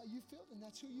 if that's how you feel, then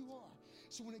that's who you are.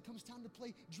 So when it comes time to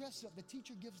play dress up, the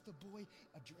teacher gives the boy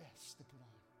a dress to put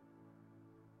on.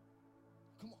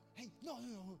 Come on. Hey,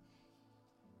 no.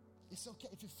 It's okay.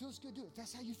 If it feels good, do it. If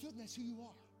that's how you feel, then that's who you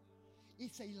are.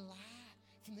 It's a lie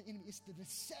from the enemy. It's the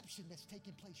deception that's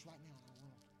taking place right now in our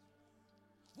world.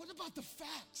 What about the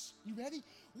facts? You ready?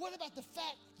 What about the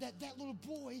fact that that little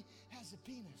boy has a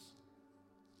penis?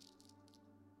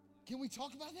 Can we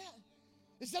talk about that?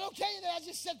 Is that okay that I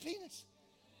just said penis?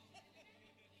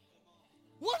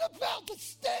 What about the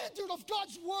standard of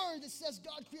God's word that says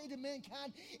God created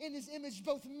mankind in his image,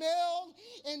 both male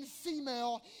and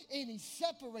female, and he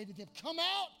separated them? Come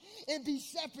out and be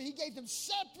separate. He gave them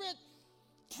separate,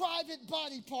 private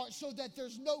body parts so that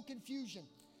there's no confusion.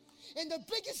 And the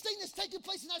biggest thing that's taking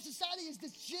place in our society is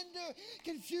this gender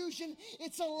confusion.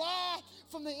 It's a lie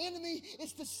from the enemy.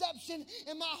 It's deception.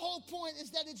 And my whole point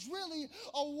is that it's really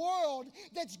a world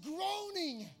that's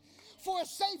groaning for a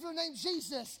Savior named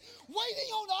Jesus,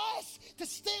 waiting on us to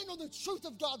stand on the truth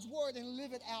of God's word and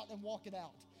live it out and walk it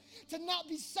out. To not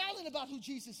be silent about who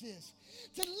Jesus is.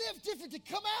 To live different, to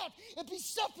come out and be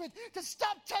separate, to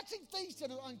stop touching things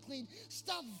that are unclean.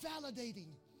 Stop validating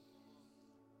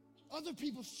other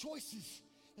people's choices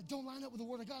that don't line up with the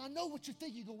Word of God. I know what you're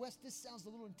thinking. You go, Wes, this sounds a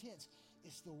little intense.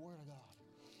 It's the Word of God.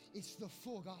 It's the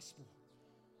full gospel.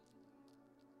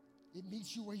 It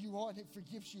meets you where you are and it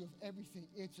forgives you of everything.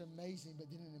 It's amazing, but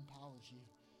then it empowers you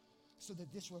so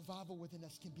that this revival within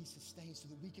us can be sustained, so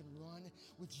that we can run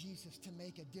with Jesus to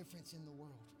make a difference in the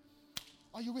world.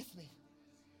 Are you with me?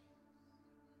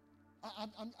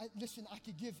 Listen, I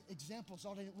could give examples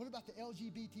all day. What about the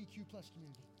LGBTQ plus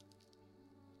community?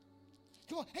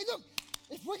 Come on. Hey, look,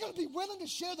 if we're going to be willing to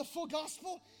share the full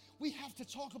gospel, we have to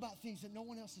talk about things that no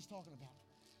one else is talking about.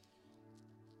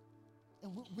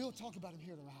 And we'll talk about them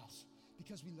here at our house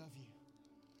because we love you.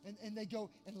 And they go,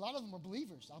 and a lot of them are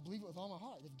believers. I believe it with all my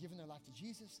heart. They've given their life to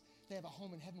Jesus. They have a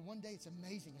home in heaven one day. It's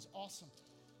amazing. It's awesome.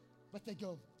 But they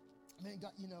go, man,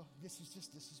 God, this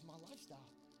is my lifestyle.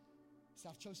 So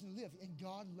I've chosen to live. And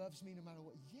God loves me no matter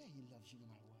what. Yeah, he loves you no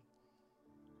matter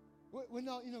what. Well,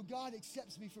 no, God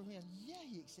accepts me for who I am. Yeah,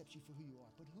 he accepts you for who you are.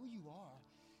 But who you are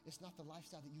is not the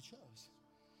lifestyle that you chose.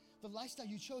 The lifestyle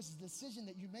you chose is the decision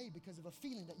that you made because of a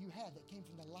feeling that you had that came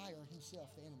from the liar himself,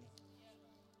 the enemy.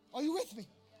 Are you with me?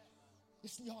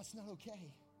 It's not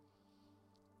okay.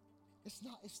 It's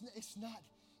not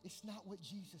what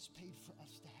Jesus paid for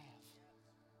us to have.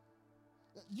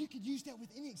 You could use that with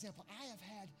any example. I have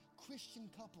had Christian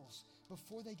couples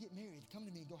before they get married come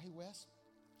to me and go, hey, Wes,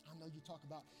 I know you talk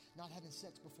about not having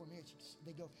sex before marriage.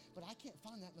 They go, but I can't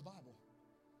find that in the Bible.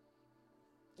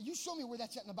 You show me where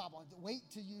that's at in the Bible. Wait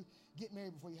till you get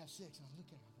married before you have sex. And I'm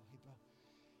looking at him, I go, hey, bro,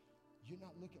 you're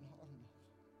not looking hard enough.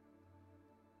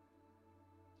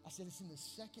 I said, it's in the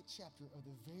second chapter of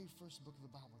the very first book of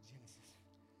the Bible, Genesis.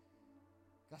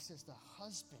 God says the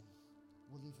husband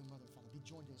will leave the mother and father, be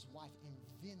joined to his wife, and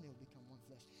then they'll become one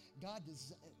flesh. God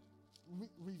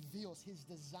reveals his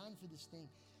design for this thing,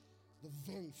 the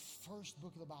very first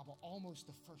book of the Bible, almost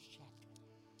the first chapter.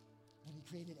 When he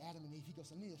created Adam and Eve, he goes,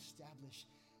 let me establish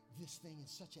this thing in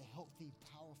such a healthy,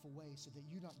 powerful way so that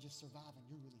you're not just surviving,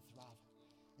 you're really thriving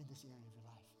in this area of your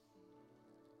life.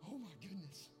 Oh my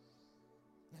goodness.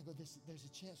 And I go, there's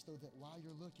a chance though that while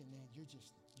you're looking, man,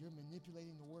 you're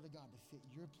manipulating the Word of God to fit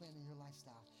your plan and your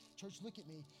lifestyle. Church, look at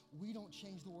me. We don't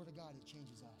change the Word of God, it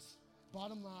changes us.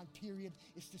 Bottom line, period.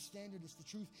 It's the standard, it's the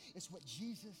truth. It's what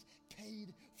Jesus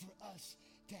paid for us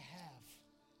to have.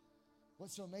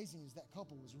 What's so amazing is that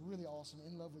couple was really awesome,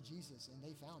 in love with Jesus, and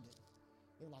they found it.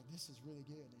 They're like, this is really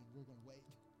good, and we're going to wait.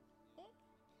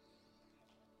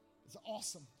 It's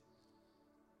awesome.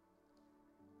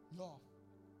 Y'all,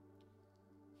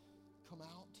 come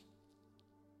out,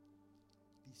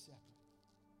 be separate.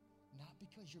 Not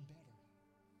because you're better,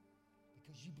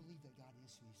 because you believe that God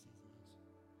is who he says he is.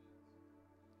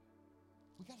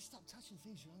 We got to stop touching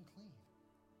things that are unclean.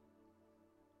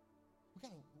 We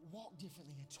got to walk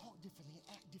differently and talk differently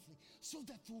and act differently so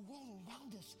that the world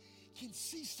around us can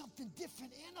see something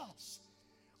different in us.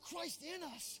 Christ in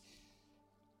us.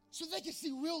 So they can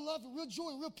see real love and real joy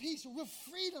and real peace and real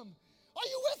freedom. Are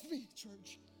you with me,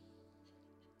 church?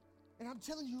 And I'm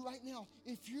telling you right now,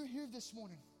 if you're here this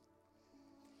morning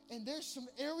and there's some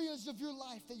areas of your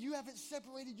life that you haven't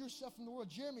separated yourself from the world,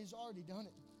 Jeremy's already done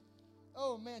it.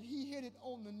 Oh man, he hit it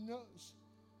on the nose.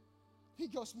 He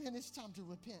goes, man, it's time to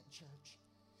repent, church.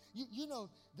 You know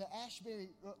the Ashbury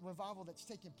revival that's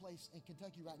taking place in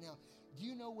Kentucky right now. Do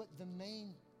you know what the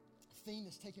main thing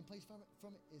that's taking place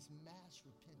from it is mass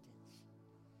repentance.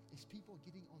 It's people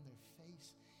getting on their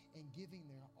face and giving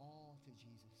their all to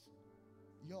Jesus.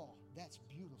 Y'all, that's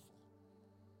beautiful.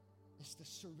 It's the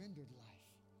surrendered life,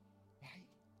 right?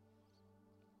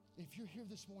 If you're here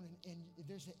this morning and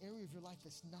there's an area of your life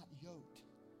that's not yoked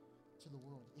to the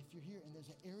world, if you're here and there's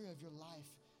an area of your life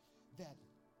that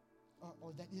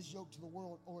or that is yoked to the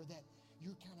world, or that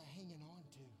you're kind of hanging on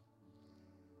to,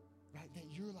 right? That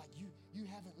you're like, you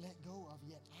haven't let go of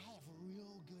yet. I have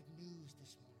real good news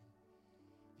this morning.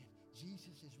 That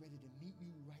Jesus is ready to meet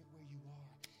you right where you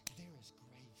are. There is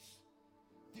grace.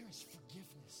 There is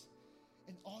forgiveness.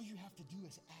 And all you have to do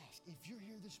is ask. If you're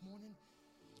here this morning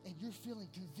and you're feeling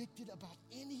convicted about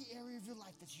any area of your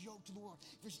life that's yoked to the world,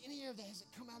 if there's any area that hasn't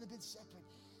come out of it separate,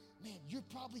 man, you're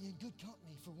probably in good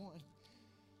company for one.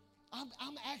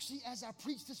 I'm actually, as I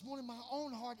preach this morning, my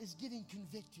own heart is getting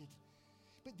convicted.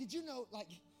 But did you know,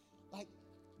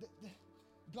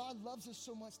 God loves us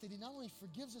so much that he not only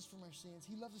forgives us from our sins,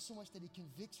 he loves us so much that he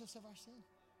convicts us of our sin.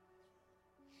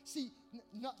 See,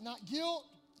 not guilt,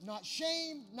 not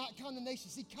shame, not condemnation.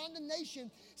 See,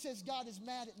 condemnation says God is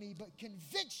mad at me, but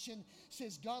conviction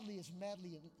says God is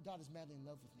madly in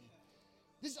love with me.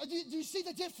 Do you see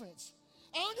the difference?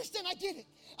 I understand, I get it.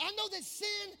 I know that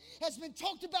sin has been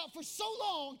talked about for so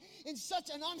long in such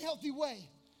an unhealthy way.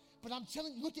 But I'm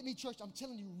telling you, look at me, church, I'm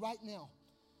telling you right now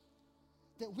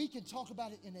that we can talk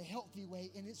about it in a healthy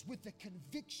way, and it's with the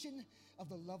conviction of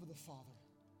the love of the Father.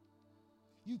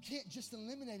 You can't just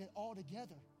eliminate it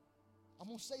altogether. I'm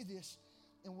going to say this,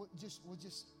 and we'll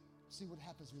just see what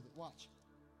happens with it. Watch.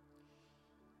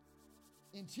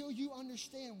 Until you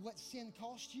understand what sin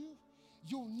cost you,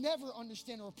 you'll never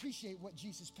understand or appreciate what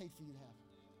Jesus paid for you to have.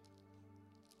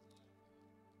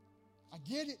 I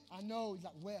get it. I know,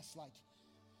 like Wes, like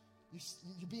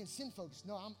you're being sin focused.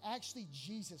 No, I'm actually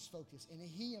Jesus focused, and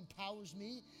he empowers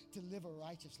me to live a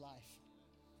righteous life.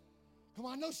 Come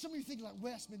on, I know some of you thinking like,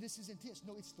 Wes, man, this is intense.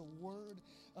 No, it's the Word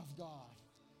of God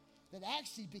that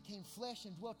actually became flesh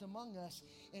and dwelt among us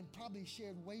and probably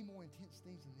shared way more intense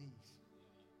things than these.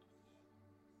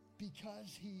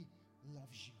 Because he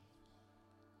loves you.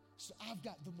 So I've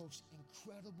got the most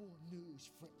incredible news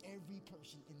for every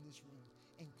person in this room,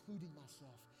 including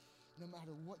myself. No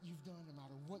matter what you've done, no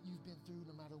matter what you've been through,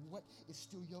 no matter what is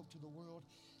still yoked to the world,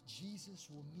 Jesus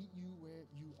will meet you where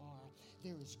you are.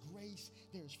 There is grace,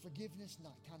 there is forgiveness,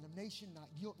 not condemnation, not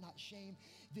guilt, not shame.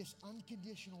 This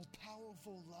unconditional,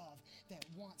 powerful love that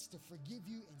wants to forgive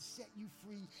you and set you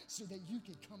free so that you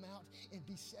can come out and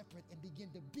be separate and begin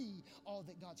to be all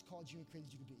that God's called you and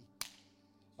created you to be.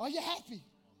 Are you happy?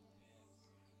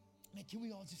 Man, can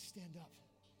we all just stand up?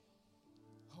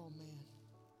 Oh, man.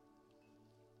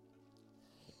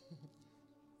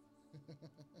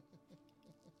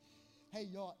 Hey,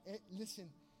 y'all, listen.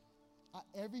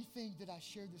 Everything that I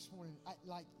shared this morning,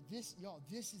 this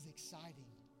is exciting.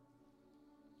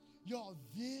 Y'all,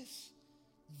 this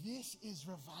is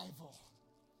revival.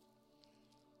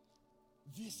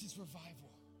 This is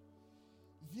revival.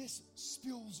 This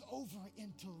spills over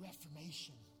into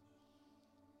reformation.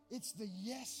 It's the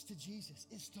yes to Jesus.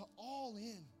 It's the all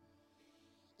in.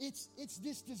 It's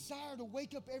this desire to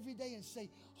wake up every day and say,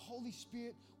 Holy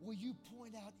Spirit, will you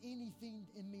point out anything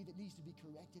in me that needs to be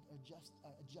corrected or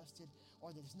adjusted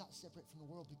or that is not separate from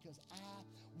the world, because I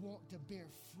want to bear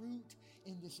fruit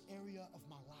in this area of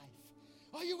my life.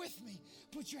 Are you with me?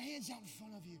 Put your hands out in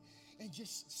front of you and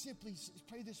just simply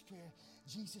pray this prayer.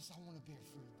 Jesus, I want to bear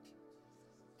fruit.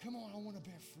 Come on, I want to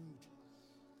bear fruit.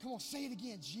 Come on, say it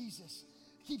again, Jesus.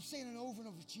 Keep saying it over and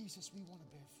over. Jesus, we want to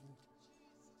bear fruit.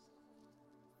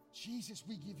 Jesus,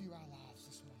 we give you our lives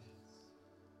this morning.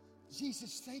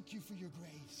 Jesus, thank you for your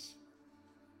grace.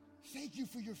 Thank you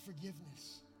for your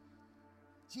forgiveness.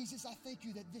 Jesus, I thank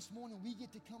you that this morning we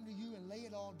get to come to you and lay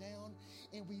it all down,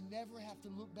 and we never have to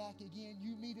look back again.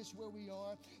 You meet us where we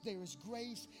are. There is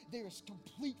grace. There is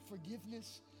complete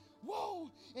forgiveness.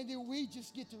 Whoa! And then we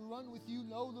just get to run with you,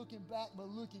 no looking back, but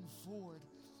looking forward.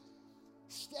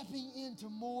 Stepping into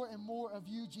more and more of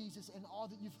you, Jesus, and all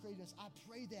that you've created us. I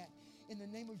pray that in the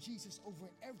name of Jesus over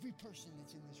every person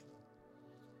that's in this room.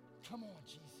 Come on,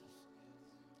 Jesus.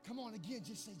 Come on again,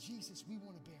 just say, Jesus, we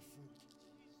want to bear fruit.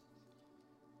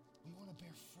 We want to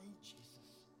bear fruit,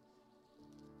 Jesus.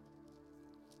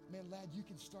 Man, lad, you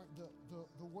can start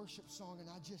the worship song, and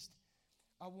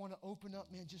I want to open up,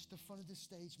 man, just the front of the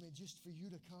stage, man, just for you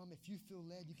to come. If you feel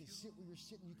led, you can sit where you're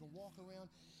sitting. You can walk around.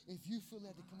 If you feel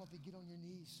led to come up and get on your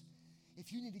knees.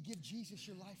 If you need to give Jesus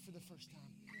your life for the first time,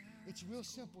 It's real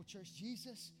simple, church.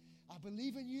 Jesus, I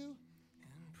believe in you.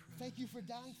 Thank you for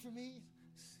dying for me.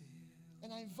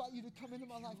 And I invite you to come into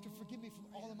my life to forgive me from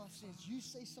all of my sins. You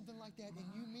say something like that and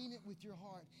you mean it with your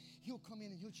heart, he'll come in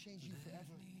and he'll change you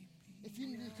forever. If you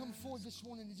need to come forward this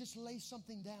morning and just lay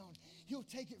something down, he'll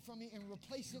take it from you and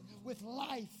replace it with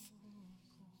life.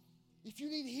 If you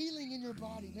need healing in your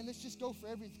body, then let's just go for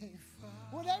everything.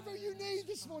 Whatever you need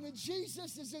this morning,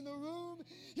 Jesus is in the room.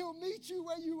 He'll meet you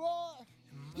where you are.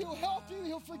 He'll help you.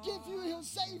 He'll forgive you. He'll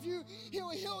save you. He'll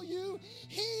heal you.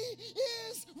 He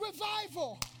is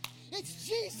revival. It's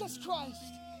Jesus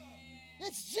Christ.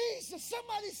 It's Jesus.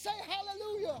 Somebody say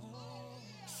hallelujah.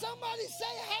 Somebody say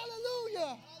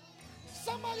hallelujah.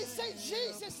 Somebody say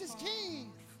Jesus is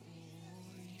King.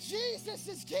 Jesus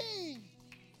is King.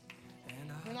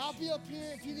 And I'll be up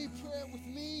here if you need prayer with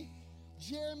me,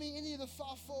 Jeremy, any of the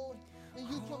fivefold, and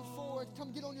you come forward.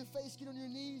 Come get on your face, get on your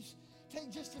knees.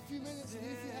 Take just a few minutes, and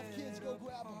if you have kids, go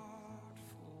grab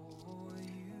them.